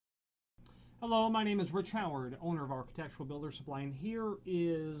Hello, my name is Rich Howard, owner of Architectural Builder Supply, and here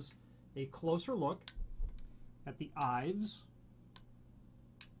is a closer look at the IVES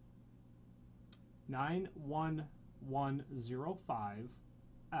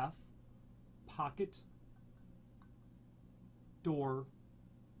 91105F pocket door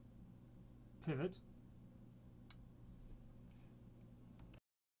pivot.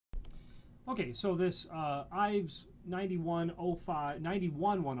 Okay, so this IVES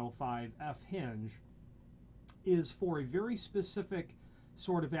 91105F hinge is for a very specific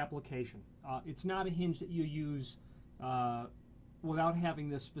sort of application. It's not a hinge that you use without having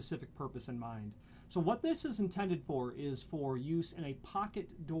this specific purpose in mind. So what this is intended for is for use in a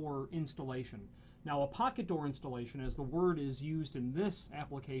pocket door installation. Now, a pocket door installation, as the word is used in this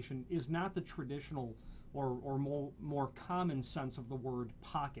application, is not the traditional or more common sense of the word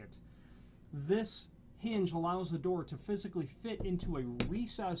pocket. This hinge allows the door to physically fit into a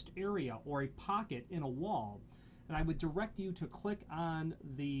recessed area or a pocket in a wall. And I would direct you to click on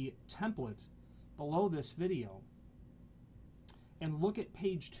the template below this video and look at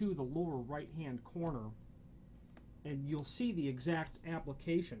page 2, the lower right-hand corner, and you'll see the exact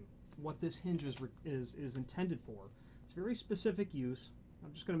application, what this hinge is intended for. It's very specific use.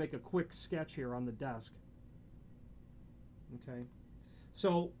 I'm just going to make a quick sketch here on the desk. Okay,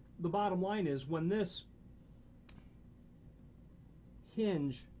 so the bottom line is, when this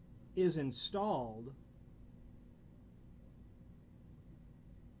hinge is installed,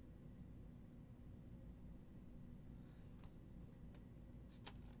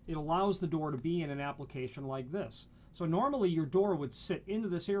 it allows the door to be in an application like this. So normally your door would sit into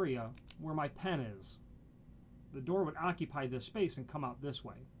this area where my pen is. The door would occupy this space and come out this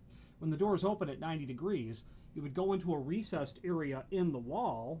way. When the door is open at 90 degrees, you would go into a recessed area in the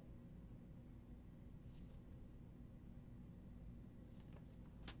wall,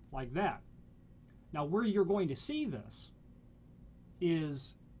 like that. Now, where you're going to see this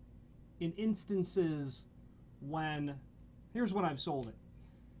is in instances when, here's what I've sold it.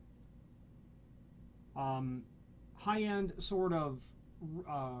 High-end sort of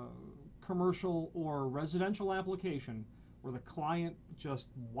commercial or residential application where the client just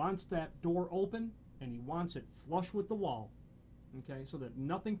wants that door open and he wants it flush with the wall, okay, so that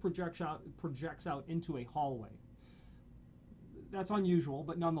nothing projects out into a hallway. That's unusual,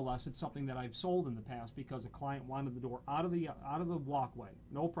 but nonetheless, it's something that I've sold in the past because the client wanted the door out of the walkway.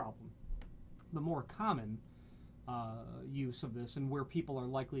 No problem. The more common use of this, and where people are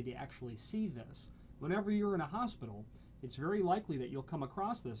likely to actually see this, whenever you're in a hospital, it's very likely that you'll come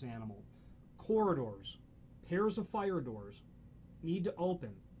across this animal. Corridors, pairs of fire doors need to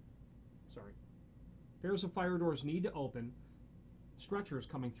open. Pairs of fire doors need to open. Stretchers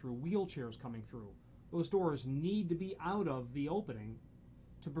coming through, wheelchairs coming through. Those doors need to be out of the opening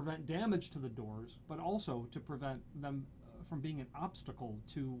to prevent damage to the doors, but also to prevent them from being an obstacle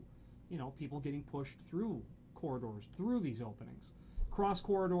to, people getting pushed through corridors, through these openings. Cross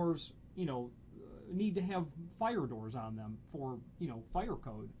corridors, need to have fire doors on them for, fire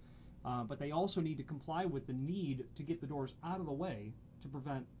code. But they also need to comply with the need to get the doors out of the way to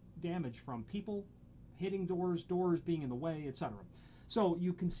prevent damage from people hitting doors, doors being in the way, etc. So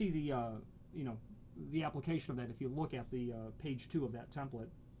you can see the, the application of that if you look at the page 2 of that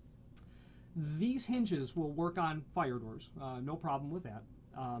template. These hinges will work on fire doors, no problem with that.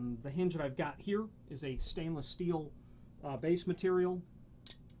 The hinge that I've got here is a stainless steel base material.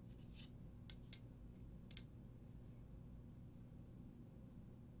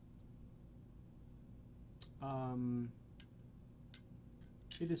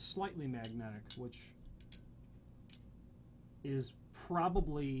 It is slightly magnetic, which is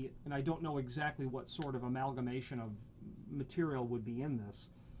probably, and I don't know exactly what sort of amalgamation of material would be in this.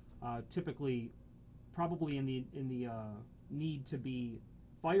 Typically, probably in the need to be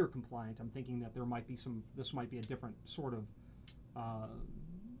fire compliant, I'm thinking that there might be this might be a different sort of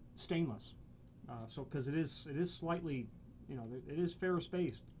stainless. So because it is slightly, it is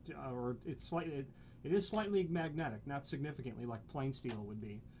ferrous-based, or it is slightly magnetic, not significantly like plain steel would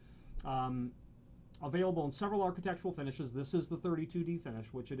be. Available in several architectural finishes. This is the 32D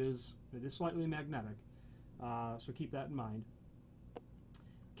finish, which it is slightly magnetic, so keep that in mind.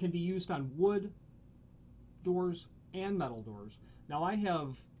 Can be used on wood doors and metal doors. Now, I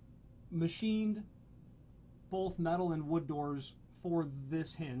have machined both metal and wood doors for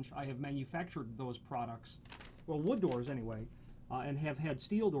this hinge. I have manufactured those products, well, wood doors anyway, and have had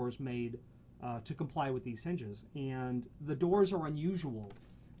steel doors made to comply with these hinges. And the doors are unusual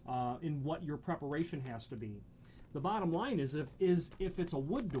in what your preparation has to be. The bottom line is if it's a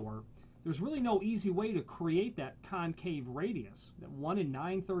wood door, there's really no easy way to create that concave radius, that 1 in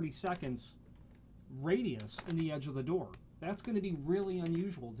 9/32 radius in the edge of the door. That's going to be really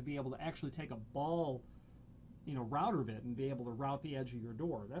unusual to be able to actually take a ball, router bit and be able to route the edge of your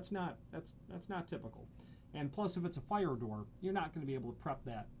door. That's not typical. And plus, if it's a fire door, you're not going to be able to prep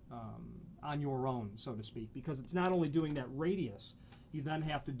that on your own, so to speak, because it's not only doing that radius. You then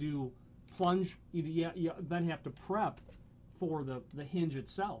have to do plunge. You then have to prep for the hinge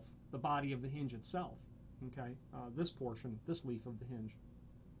itself, the body of the hinge itself. Okay, this portion, this leaf of the hinge.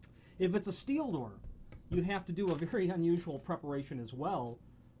 If it's a steel door, you have to do a very unusual preparation as well,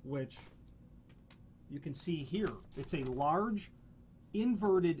 which you can see here. It's a large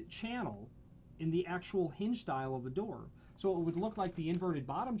inverted channel in the actual hinge style of the door. So it would look like the inverted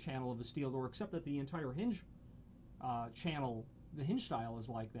bottom channel of a steel door, except that the entire hinge channel, the hinge style, is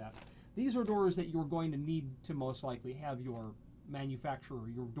like that. These are doors that you're going to need to most likely have your manufacturer,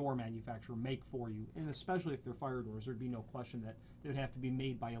 your door manufacturer, make for you, and especially if they're fire doors, there'd be no question that they would have to be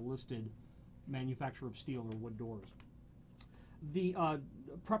made by a listed manufacturer of steel or wood doors. The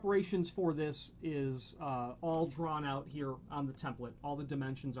preparations for this is all drawn out here on the template. All the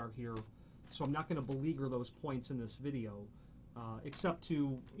dimensions are here, so I'm not going to beleaguer those points in this video, except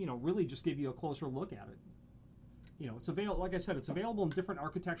to really just give you a closer look at it. It's available. Like I said, it's available in different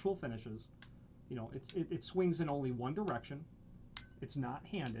architectural finishes. It swings in only one direction. It's not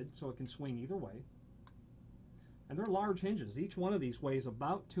handed, so it can swing either way. And they're large hinges. Each one of these weighs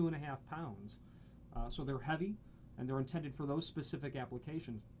about 2.5 pounds. So they're heavy, and they're intended for those specific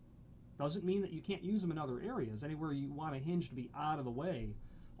applications. Doesn't mean that you can't use them in other areas, anywhere you want a hinge to be out of the way.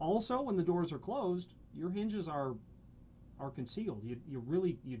 Also, when the doors are closed, your hinges are concealed.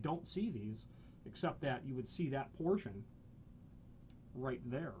 You don't see these, except that you would see that portion right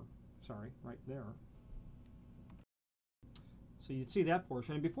there. Sorry, right there. So you'd see that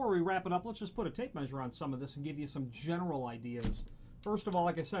portion. And before we wrap it up, let's just put a tape measure on some of this and give you some general ideas. First of all,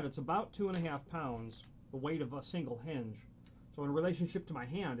 like I said, it's about 2.5 pounds, the weight of a single hinge. So in relationship to my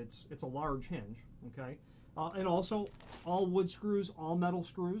hand, it's a large hinge, okay? And also, all wood screws, all metal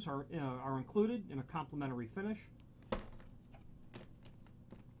screws are included in a complementary finish.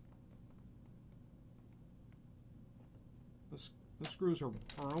 The screws are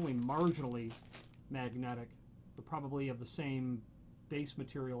only marginally magnetic. They're probably of the same base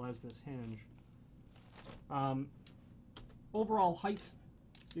material as this hinge. Overall height,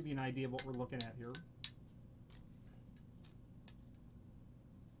 give you an idea of what we're looking at here.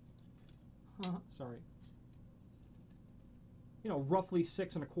 Sorry. Roughly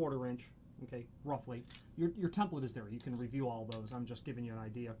 6¼ inch. Okay, roughly. Your template is there. You can review all those. I'm just giving you an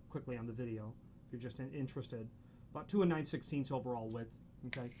idea quickly on the video if you're just interested. About 2 9/16 overall width.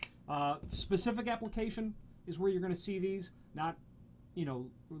 Okay. Specific application is where you're going to see these. Not,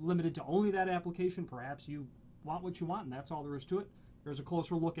 limited to only that application. Perhaps you want what you want, and that's all there is to it. Here's a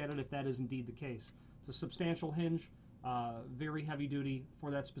closer look at it if that is indeed the case. It's a substantial hinge, very heavy duty for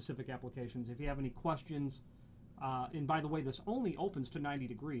that specific applications. If you have any questions, and by the way, this only opens to 90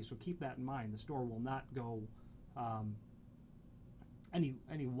 degrees, so keep that in mind. This door will not go any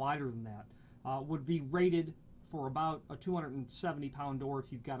wider than that. Would be rated for about a 270-pound door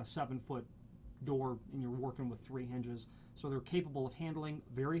if you've got a 7-foot door and you're working with 3 hinges. So they're capable of handling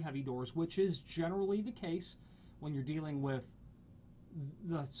very heavy doors, which is generally the case when you're dealing with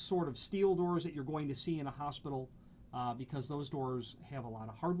the sort of steel doors that you're going to see in a hospital, because those doors have a lot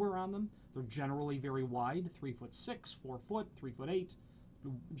of hardware on them. They're generally very wide, 3'6", 4 foot, 3'8",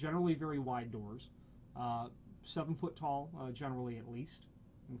 generally very wide doors, 7 foot tall, generally at least.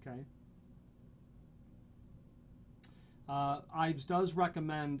 Okay. IVES does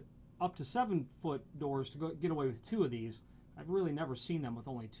recommend up to 7-foot doors to get away with 2 of these. I've really never seen them with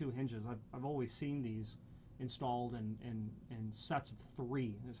only 2 hinges. I've always seen these installed in sets of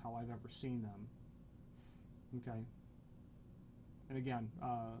 3 is how I've ever seen them. Okay. And again,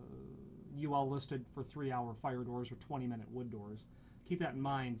 UL listed for 3-hour fire doors or 20-minute wood doors. Keep that in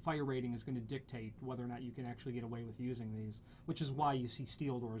mind. Fire rating is going to dictate whether or not you can actually get away with using these, which is why you see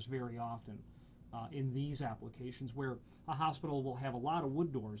steel doors very often in these applications, where a hospital will have a lot of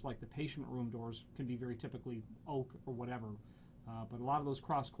wood doors, like the patient room doors can be very typically oak or whatever. But a lot of those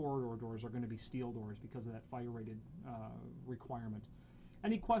cross-corridor doors are going to be steel doors because of that fire-rated requirement.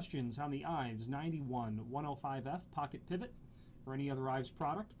 Any questions on the IVES 91105F pocket pivot or any other IVES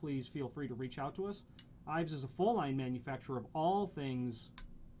product, please feel free to reach out to us. IVES is a full-line manufacturer of all things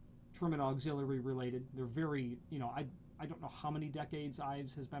trim and auxiliary related. They're very, I don't know how many decades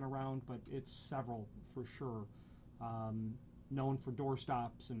IVES has been around, but it's several for sure. Known for door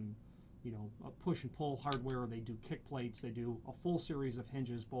stops and push and pull hardware. They do kick plates. They do a full series of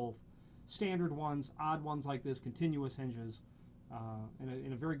hinges, both standard ones, odd ones like this, continuous hinges.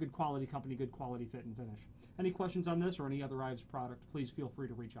 in a very good quality company, good quality fit and finish. Any questions on this or any other IVES product, please feel free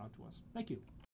to reach out to us. Thank you.